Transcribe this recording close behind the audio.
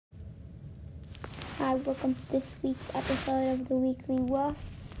Hi, welcome to this week's episode of the Weekly Woof.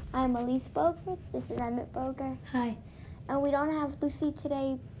 I'm Elise Boger. This is Emmett Boger. Hi. And we don't have Lucy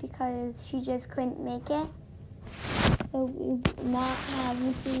today because she just couldn't make it. So we will not have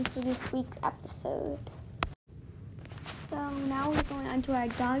Lucy for this week's episode. So now we're going on to our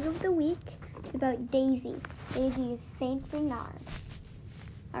dog of the week. It's about Daisy. Daisy is Saint Bernard.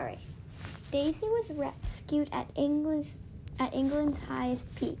 Alright. Daisy was rescued at England's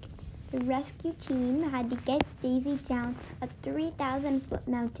highest peak. The rescue team had to get Daisy down a 3,000-foot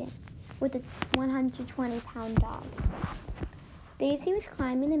mountain with a 120-pound dog. Daisy was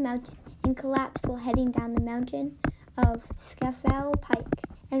climbing the mountain and collapsed while heading down the mountain of Scafell Pike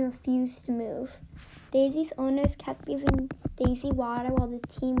and refused to move. Daisy's owners kept giving Daisy water while the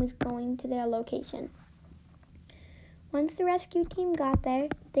team was going to their location. Once the rescue team got there,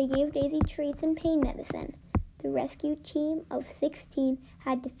 they gave Daisy treats and pain medicine. The rescue team of 16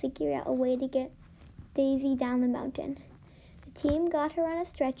 had to figure out a way to get Daisy down the mountain. The team got her on a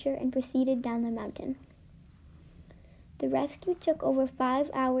stretcher and proceeded down the mountain. The rescue took over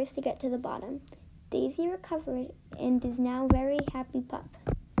 5 hours to get to the bottom. Daisy recovered and is now a very happy pup.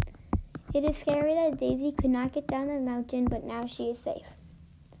 It is scary that Daisy could not get down the mountain, but now she is safe.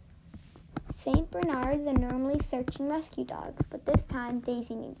 Saint Bernards are normally search and rescue dogs, but this time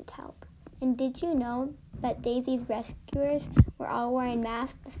Daisy needed help. And did you know that Daisy's rescuers were all wearing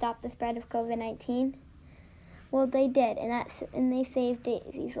masks to stop the spread of COVID-19? Well, they did, and they saved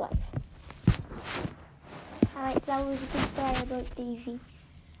Daisy's life. Alright, so that was a good story about Daisy.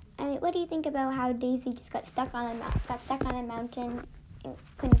 What do you think about how Daisy just got stuck on a mountain and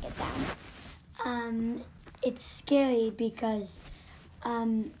couldn't get down? It's scary because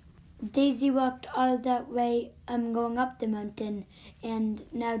Daisy walked all that way going up the mountain, and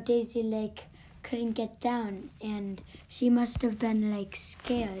now Daisy couldn't get down, and she must have been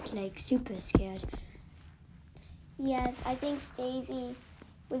scared, super scared. Yes, I think Daisy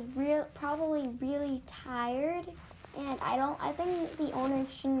was probably really tired, and I think the owners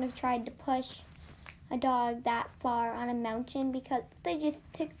shouldn't have tried to push a dog that far on a mountain, because they just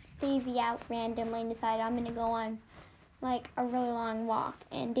took Daisy out randomly and decided, I'm going to go on a really long walk,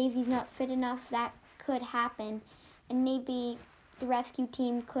 and Daisy's not fit enough. That could happen, and maybe the rescue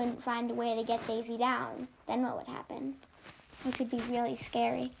team couldn't find a way to get Daisy down. Then what would happen? It could be really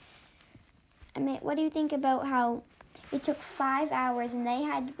scary. What do you think about how it took 5 hours and they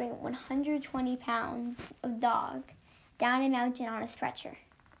had to bring 120 pounds of dog down a mountain on a stretcher?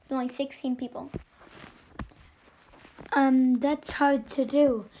 There's only 16 people. That's hard to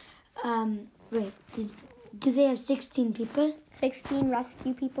do. Do they have 16 people? 16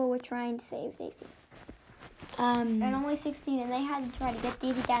 rescue people were trying to save Daisy. And only 16, and they had to try to get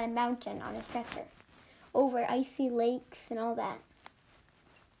Daisy down a mountain on a stretcher over icy lakes and all that.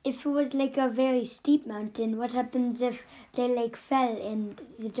 If it was a very steep mountain, what happens if they fell and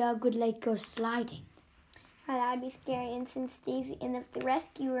the dog would go sliding? Oh, that would be scary. And if the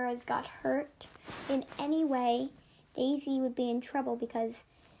rescuers got hurt in any way, Daisy would be in trouble because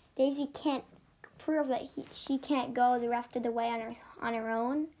Daisy can't prove that she can't go the rest of the way on her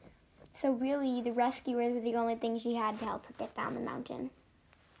own. So really, the rescuers were the only thing she had to help her get down the mountain.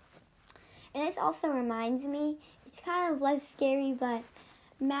 And this also reminds me, it's kind of less scary, but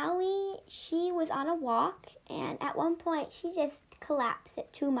Maui, she was on a walk, and at one point, she just collapsed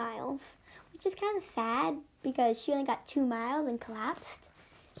at 2 miles, which is kind of sad because she only got 2 miles and collapsed.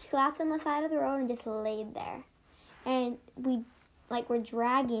 She collapsed on the side of the road and just laid there. And we were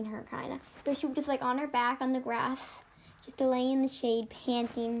dragging her, kind of. So she was just on her back on the grass, just laying in the shade,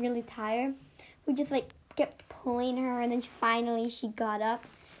 panting, really tired. We just kept pulling her, and then finally she got up.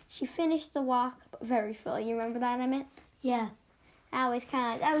 She finished the walk, but very full. You remember that, Emmett? Yeah. That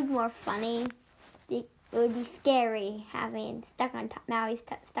was more funny. It would be scary having Maui's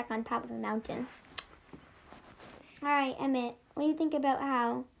stuck on top of a mountain. All right, Emmett, what do you think about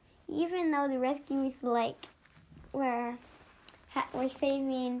how, even though the rescuers were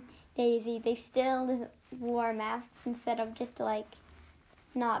saving Daisy, they still wore masks instead of just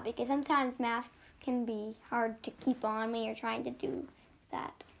not, because sometimes masks can be hard to keep on when you're trying to do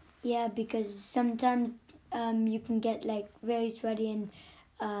that. Yeah, because sometimes you can get very sweaty, and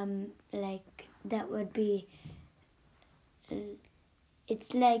that would be, it's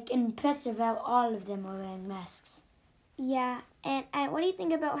impressive how all of them are wearing masks. Yeah, and what do you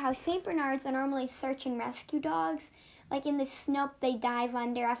think about how Saint Bernards are normally search and rescue dogs? In the snow, they dive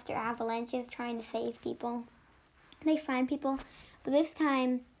under after avalanches trying to save people. They find people, but this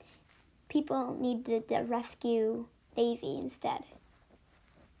time, people needed to rescue Daisy instead.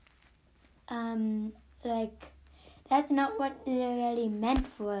 That's not what they're really meant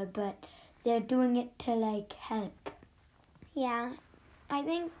for, but they're doing it to like help. Yeah, I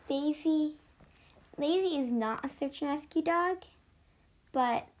think Daisy is not a search and rescue dog,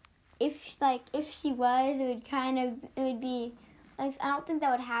 but if she was, it would be like, I don't think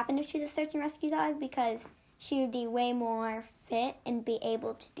that would happen if she was a search and rescue dog because she would be way more fit and be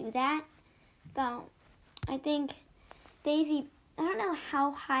able to do that. So I think Daisy, I don't know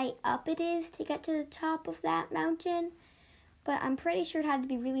how high up it is to get to the top of that mountain, but I'm pretty sure it had to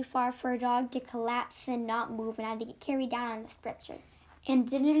be really far for a dog to collapse and not move and had to get carried down on a stretcher. And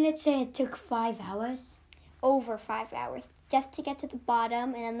didn't it say it took 5 hours? Over 5 hours just to get to the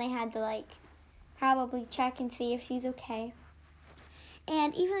bottom, and then they had to like probably check and see if she's okay.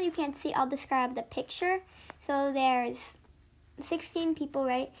 And even though you can't see, I'll describe the picture. So there's 16 people,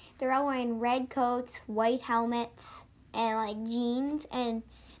 right? They're all wearing red coats, white helmets, and like jeans, and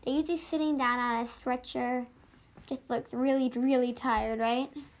they're usually sitting down on a stretcher. Just looks really, really tired, right?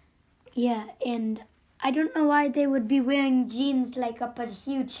 Yeah, and I don't know why they would be wearing jeans like up a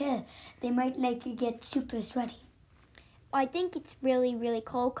huge hill. They might like get super sweaty. Well, I think it's really, really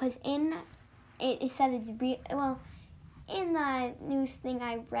cold because it says it's in the news thing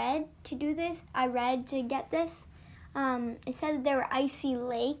I read to get this. It said that there were icy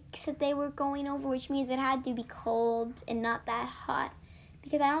lakes that they were going over, which means it had to be cold and not that hot.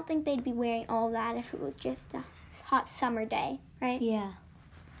 Because I don't think they'd be wearing all that if it was just a hot summer day, right? Yeah.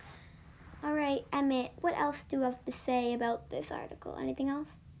 All right, Emmett, what else do you have to say about this article? Anything else?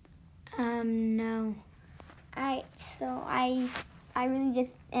 No. All right, so I really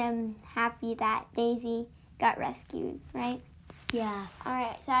just am happy that Daisy got rescued, right? Yeah. All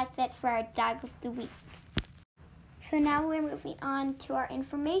right, so that's it for our Dog of the Week. So now we're moving on to our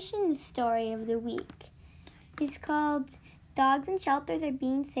information story of the week. It's called Dogs in Shelters Are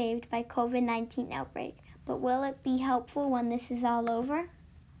Being Saved by COVID-19 Outbreak, but will it be helpful when this is all over?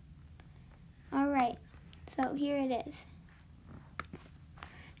 All right, so here it is.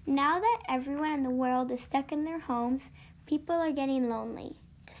 Now that everyone in the world is stuck in their homes, people are getting lonely.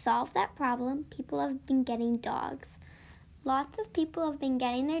 To solve that problem, people have been getting dogs. Lots of people have been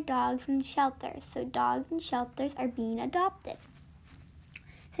getting their dogs from shelters, so dogs in shelters are being adopted.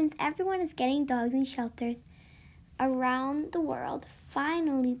 Since everyone is getting dogs in shelters around the world,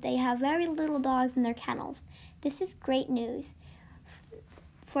 finally they have very little dogs in their kennels. This is great news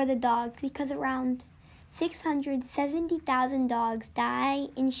for the dogs because around 670,000 dogs die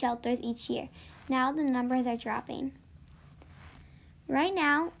in shelters each year. Now the numbers are dropping. Right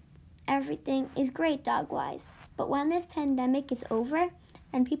now, everything is great dog-wise. But when this pandemic is over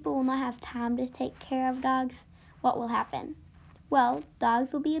and people will not have time to take care of dogs, what will happen? Well,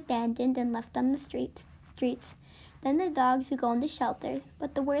 dogs will be abandoned and left on the streets. Then the dogs will go into shelters,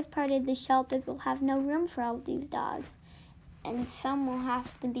 but the worst part is the shelters will have no room for all these dogs, and some will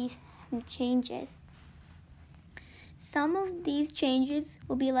have to be some changes. Some of these changes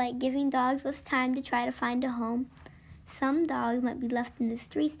will be like giving dogs less time to try to find a home. Some dogs might be left in the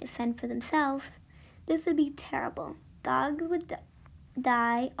streets to fend for themselves. This would be terrible. Dogs would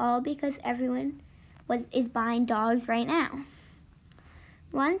die all because everyone is buying dogs right now.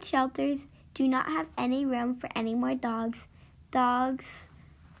 Once shelters do not have any room for any more dogs,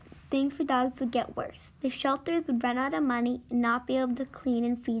 things for dogs would get worse. The shelters would run out of money and not be able to clean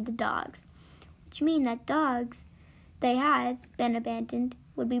and feed the dogs, which means that dogs they had been abandoned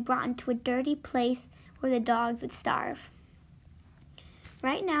would be brought into a dirty place where the dogs would starve.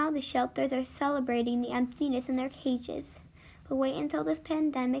 Right now, the shelters are celebrating the emptiness in their cages. But wait until this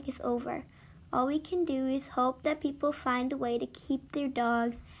pandemic is over. All we can do is hope that people find a way to keep their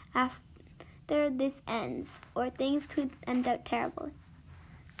dogs after this ends, or things could end out terribly.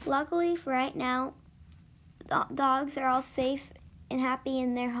 Luckily, for right now, dogs are all safe and happy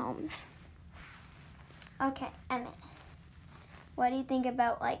in their homes. Okay, Emmett, what do you think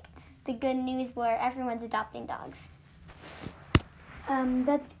about the good news where everyone's adopting dogs?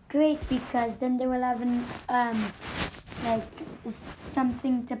 That's great because then they will have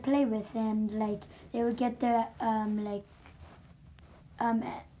something to play with, and they will get their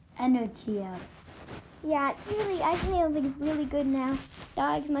energy out. Yeah, I feel like it's really good now.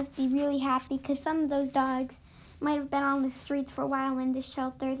 Dogs must be really happy because some of those dogs might have been on the streets for a while in the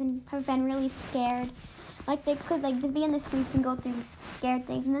shelters and have been really scared. Like they could just be in the streets and go through scared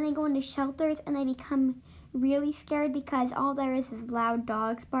things, and then they go into shelters and they become really scared because all there is loud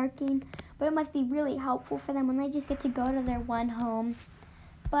dogs barking. But it must be really helpful for them when they just get to go to their one home.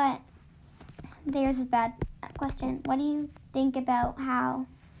 But there's a bad question. What do you think about how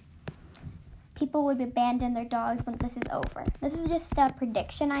people would abandon their dogs when this is over? This is just a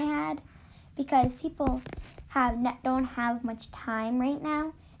prediction I had because people don't have much time right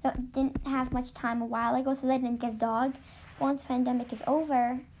now, didn't have much time a while ago, so they didn't get a dog. Once the pandemic is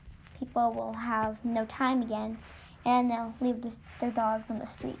over, people will have no time again, and they'll leave their dogs on the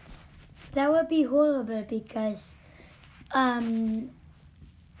streets. That would be horrible because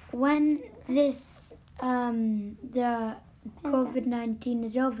when this the COVID-19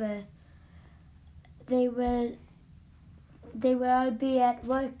 is over, they will all be at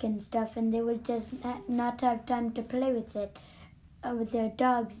work and stuff, and they will just not have time to play with it with their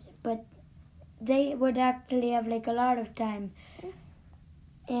dogs. But they would actually have like a lot of time.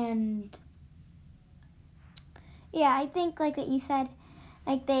 And yeah, I think like what you said,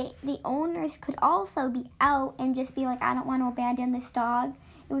 like the owners could also be out and just be like, I don't want to abandon this dog.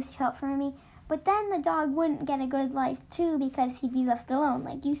 It was helpful for me. But then the dog wouldn't get a good life too because he'd be left alone,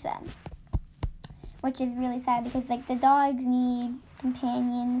 like you said. Which is really sad because like the dogs need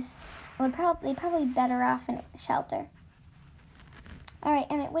companions. They'd probably be better off in a shelter. All right,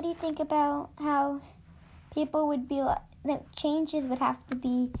 Emmett, what do you think about how people would be like, that changes would have to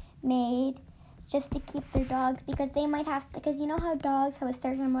be made just to keep their dogs, because they might have to, because you know how dogs have a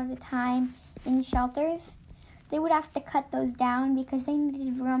certain amount of time in shelters? They would have to cut those down because they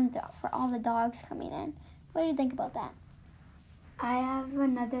needed room for all the dogs coming in. What do you think about that? I have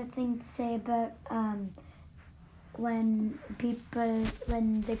another thing to say about when the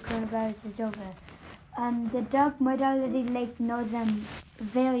coronavirus is over. The dog might already like know them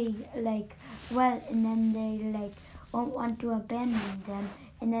very like well, and then they like won't want to abandon them,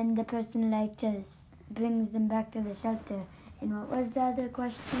 and then the person like just brings them back to the shelter. And what was the other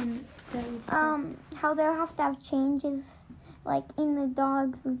question that you discussed? How they'll have to have changes like in the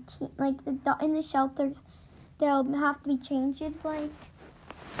dog's routine, like in the shelters. There'll have to be changes, like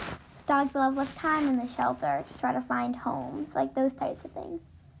dogs will have less time in the shelter to try to find homes, like those types of things.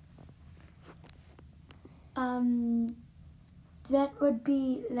 That would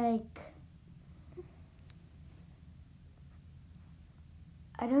be like,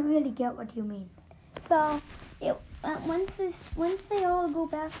 I don't really get what you mean. So once they all go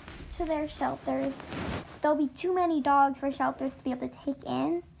back to their shelters, there'll be too many dogs for shelters to be able to take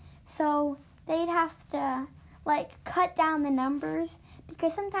in. So they'd have to like cut down the numbers,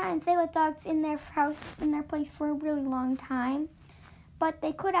 because sometimes they let dogs in their house, in their place for a really long time, but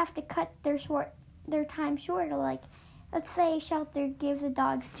they could have to cut their time shorter. Like, let's say a shelter gives the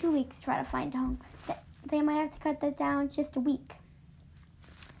dogs 2 weeks to try to find a home. They might have to cut that down just a week.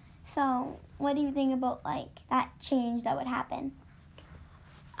 So, what do you think about like that change that would happen?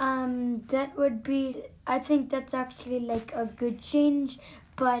 That would be, I think that's actually like a good change,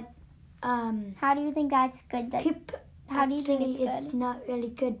 but how do you think that's good? How do you think it's good? It's not really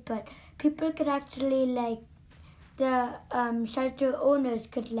good, but people could actually like, the shelter owners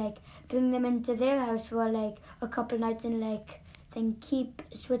could like bring them into their house for like a couple nights and like then keep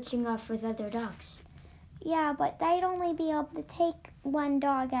switching off with other dogs. Yeah, but they'd only be able to take one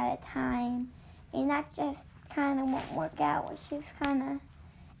dog at a time, and that just kind of won't work out, which is kind of,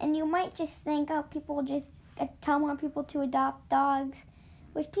 and you might just think, oh, people just tell more people to adopt dogs,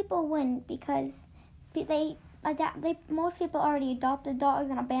 which people wouldn't, because most people already adopted dogs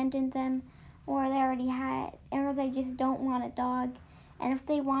and abandoned them, or they just don't want a dog, and if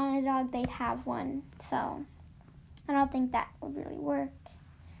they wanted a dog, they'd have one. So I don't think that would really work.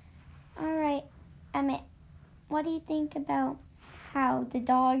 All right, Emmett, what do you think about how the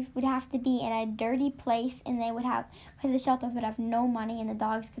dogs would have to be in a dirty place, and because the shelters would have no money, and the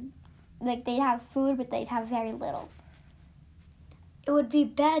dogs they'd have food, but they'd have very little? It would be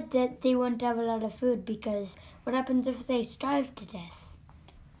bad that they won't have a lot of food, because what happens if they starve to death?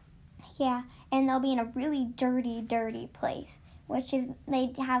 Yeah, and they'll be in a really dirty place, which is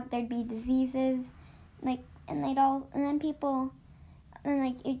there'd be diseases,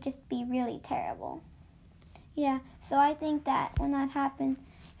 it'd just be really terrible. Yeah, so I think that when that happens,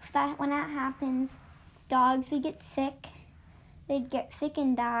 dogs would get sick. They'd get sick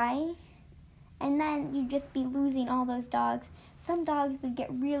and die, and then you'd just be losing all those dogs. Some dogs would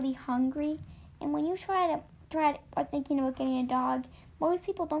get really hungry, and when you are thinking about getting a dog, most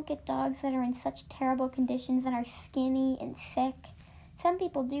people don't get dogs that are in such terrible conditions and are skinny and sick. Some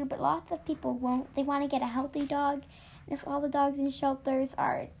people do, but lots of people won't. They want to get a healthy dog, and if all the dogs in shelters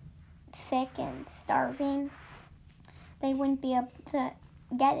are sick and starving, they wouldn't be able to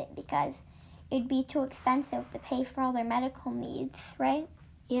get it because it'd be too expensive to pay for all their medical needs, right?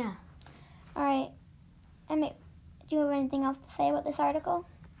 Yeah. All right. Emmett, do you have anything else to say about this article?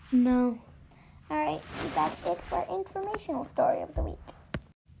 No. All right, so that's it for our informational story of the week.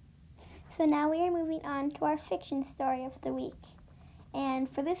 So now we are moving on to our fiction story of the week. And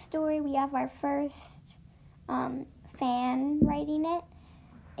for this story, we have our first fan writing it.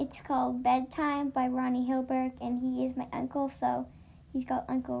 It's called Bedtime by Ronnie Hilberg, and he is my uncle, so he's called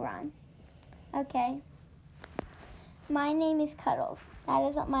Uncle Ron. Okay. My name is Cuddles. That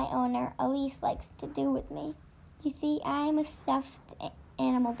is what my owner, Elise, likes to do with me. You see, I am a stuffed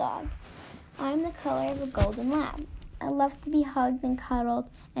animal dog. I'm the color of a golden lab. I love to be hugged and cuddled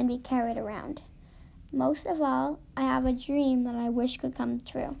and be carried around. Most of all, I have a dream that I wish could come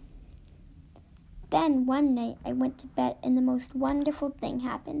true. Then one night I went to bed and the most wonderful thing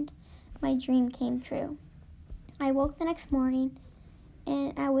happened. My dream came true. I woke the next morning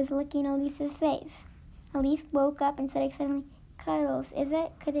and I was licking Elise's face. Elise woke up and said excitedly, "Cuddles,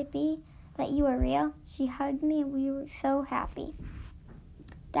 could it be that you are real?" She hugged me and we were so happy.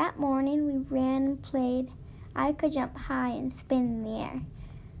 That morning we ran and played. I could jump high and spin in the air.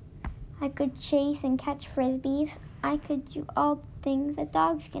 I could chase and catch frisbees. I could do all the things that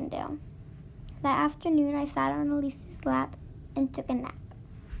dogs can do. That afternoon I sat on Elise's lap and took a nap.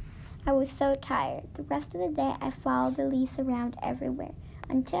 I was so tired. The rest of the day I followed Elise around everywhere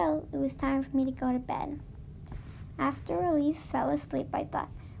until it was time for me to go to bed. After Elise fell asleep, I thought,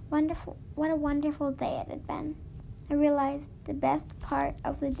 what a wonderful day it had been. I realized the best part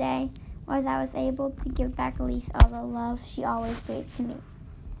of the day was I was able to give back Elise all the love she always gave to me.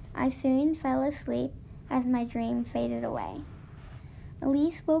 I soon fell asleep as my dream faded away.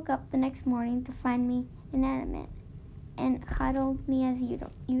 Elise woke up the next morning to find me inanimate and cuddled me as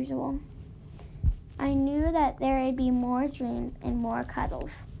usual. I knew that there would be more dreams and more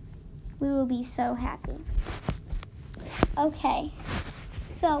cuddles. We will be so happy. Okay,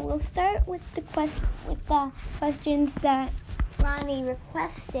 so we'll start with the questions that Ronnie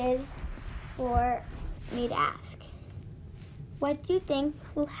requested for me to ask. What do you think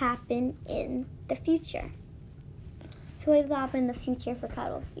will happen in the future? So what will happen in the future for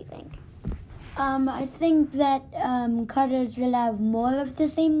Cuddles, do you think? I think that Cuddles will have more of the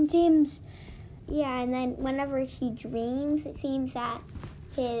same dreams. Yeah, and then whenever he dreams, it seems that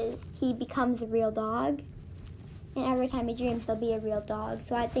he becomes a real dog. And every time he dreams, he'll be a real dog.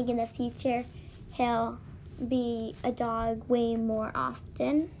 So I think in the future, he'll be a dog way more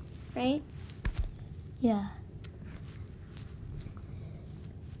often, right? Yeah.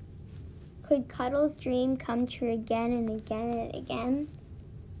 Could Cuddles' dream come true again and again and again?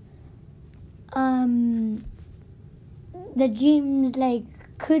 The dreams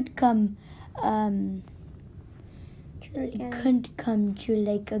could come True again. couldn't come true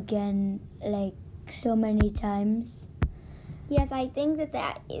again so many times. Yes, I think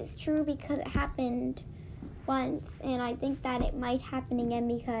that is true because it happened once, and I think that it might happen again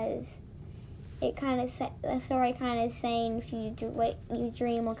because it the story kind of saying if you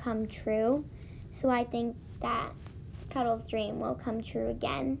dream will come true. So I think that Cuddles' dream will come true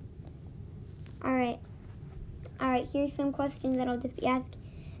again. All right. Here's some questions that I'll just be asked.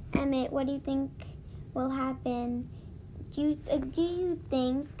 Emmett, what do you think will happen? Do you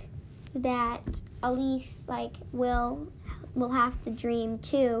think that Elise will have to dream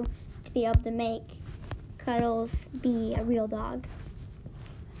too to be able to make Cuddles be a real dog?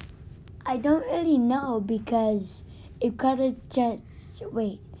 I don't really know because it Cuddles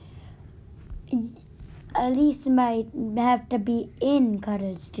Elise might have to be in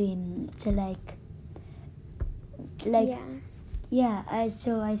Cuddles' dream to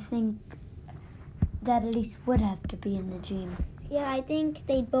so I think that Elise would have to be in the dream. Yeah, I think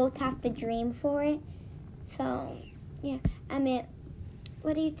they both have to dream for it. So, yeah. Emmett,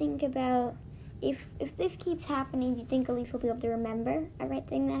 what do you think about if this keeps happening, do you think Elise will be able to remember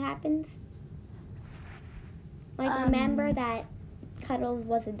everything that happens? Remember that Cuddles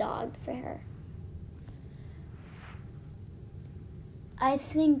was a dog for her. I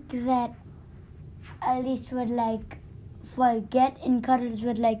think that Elise would forget and Cuddles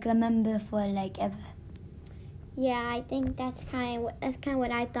would remember for ever. Yeah, I think that's kind of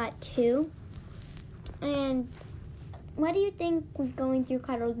what I thought too. And what do you think was going through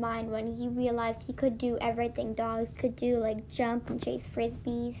Cuddles' mind when he realized he could do everything dogs could do, jump and chase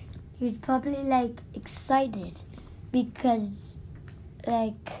frisbees? He was probably excited because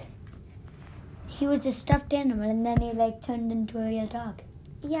he was a stuffed animal and then he turned into a real dog.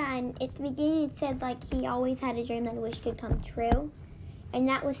 Yeah, and at the beginning it said he always had a dream that he wished could come true. And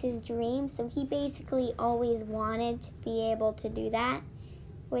that was his dream, so he basically always wanted to be able to do that,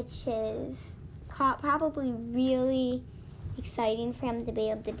 which is probably really exciting for him to be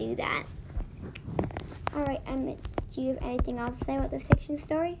able to do that. All right, Emmett, do you have anything else to say about this fiction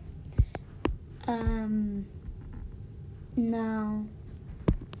story? No.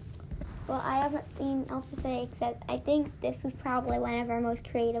 Well, I have nothing else to say except I think this was probably one of our most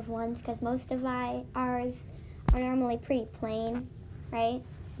creative ones because most of ours are normally pretty plain, right?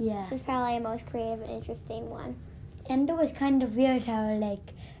 Yeah. This is probably the most creative and interesting one. And it was kind of weird how,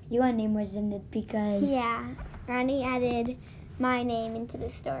 like, your name was in it because... Yeah, Ronnie added my name into the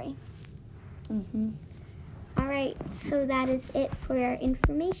story. All right, so that is it for our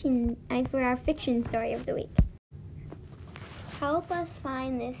for our fiction story of the week. Help us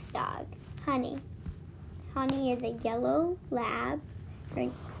find this dog, Honey. Honey is a yellow lab,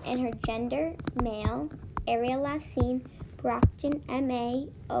 and her gender, male, area last seen, Brockton, MA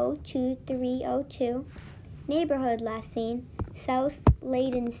 02302, neighborhood last seen, South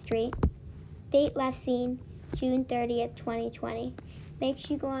Layden Street, date last seen, June 30th, 2020. Make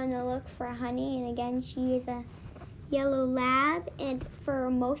sure you go on the look for Honey, and again, she is a yellow lab, and for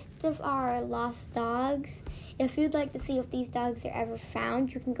most of our lost dogs, if you'd like to see if these dogs are ever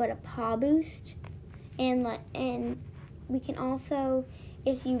found, you can go to Paw Boost, and we can also,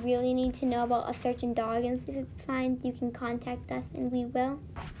 if you really need to know about a certain dog and see if it's found, you can contact us, and we will.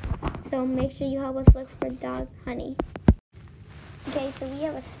 So make sure you help us look for dog Honey. Okay, so we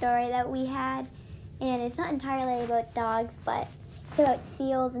have a story that we had, and it's not entirely about dogs, but it's about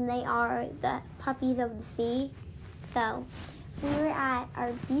seals, and they are the puppies of the sea. So we were at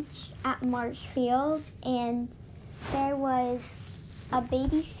our beach at Marshfield, and there was a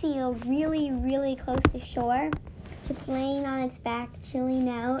baby seal really, really close to shore, just laying on its back, chilling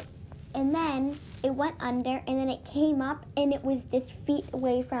out. And then it went under, and then it came up, and it was just feet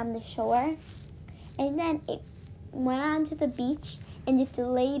away from the shore. And then it went onto the beach and just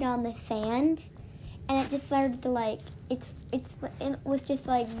laid on the sand, and it just started to it was just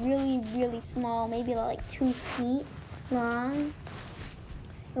like really, really small, maybe like 2 feet long.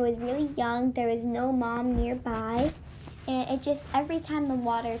 It was really young. There was no mom nearby, and it just, every time the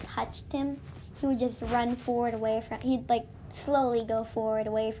water touched him, he would just run forward he'd like slowly go forward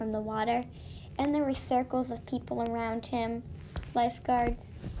away from the water. And there were circles of people around him, lifeguards.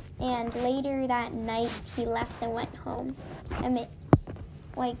 And later that night, he left and went home. I mean,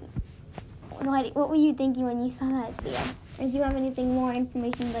 what were you thinking when you saw that seal? Or do you have anything more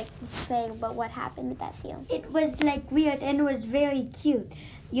information you'd like to say about what happened with that seal? It was like weird, and it was very cute.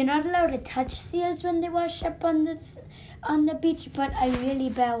 You're not allowed to touch seals when they wash up on the beach, but I really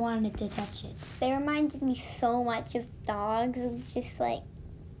wanted to touch it. They reminded me so much of dogs. It was just like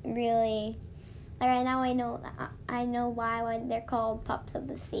really. Right now I know why they're called pups of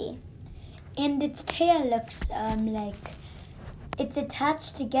the sea. And its tail looks like it's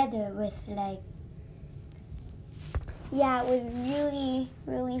attached together with like. Yeah, it was really,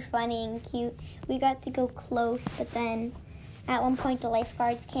 really funny and cute. We got to go close, but then at one point the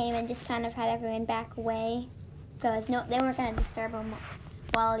lifeguards came and just kind of had everyone back away. Because they weren't going to disturb him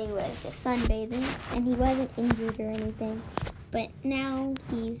while he was just sunbathing, and he wasn't injured or anything. But now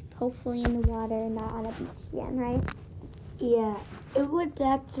he's hopefully in the water and not on a beach again, right? Yeah, it would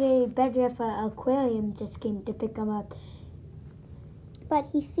actually be better if an aquarium just came to pick him up. But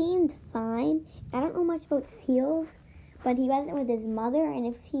he seemed fine. I don't know much about seals, but he wasn't with his mother, and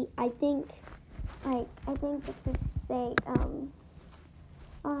I think it's just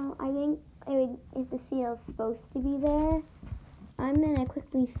if the seal's supposed to be there. I'm gonna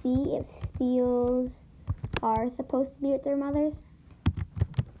quickly see if seals are supposed to be with their mothers.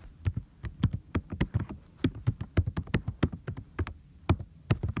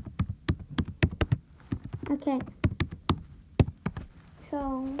 Okay. So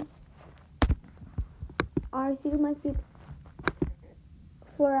our seals must be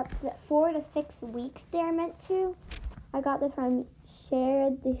for up to 4 to 6 weeks they're meant to. I got this from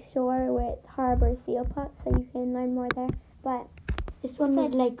Shared the Shore with Harbor Seal Pup, so you can learn more there. But this one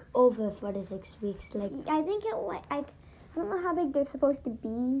was like over 4 to 6 weeks. Like I think I don't know how big they're supposed to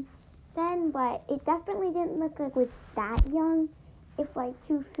be then, but it definitely didn't look like it was that young. If like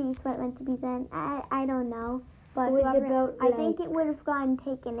 2 feet is what it meant to be then, I don't know. But I think it would have gotten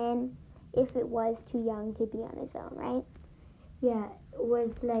taken in if it was too young to be on its own, right? Yeah, it was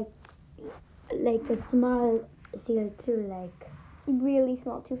like a small seal too, like really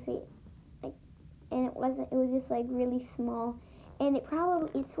small, 2 feet. And it was just like really small, and it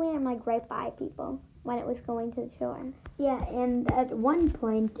swam like right by people when it was going to the shore. Yeah, and at one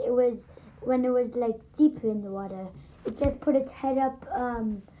point when it was like deeper in the water, it just put its head up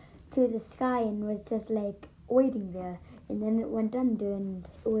to the sky and was just like waiting there, and then it went under and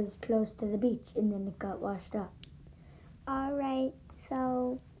it was close to the beach, and then it got washed up. All right,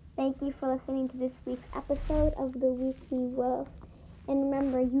 so thank you for listening to this week's episode of the Weekly Wolf. And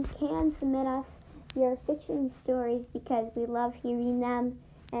remember, you can submit us your fiction stories because we love hearing them.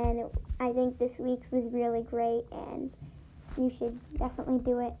 And I think this week's was really great, and you should definitely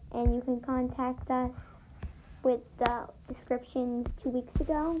do it. And you can contact us with the descriptions 2 weeks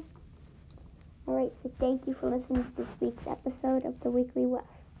ago. Alright, so thank you for listening to this week's episode of the Weekly Wuff.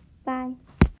 Bye.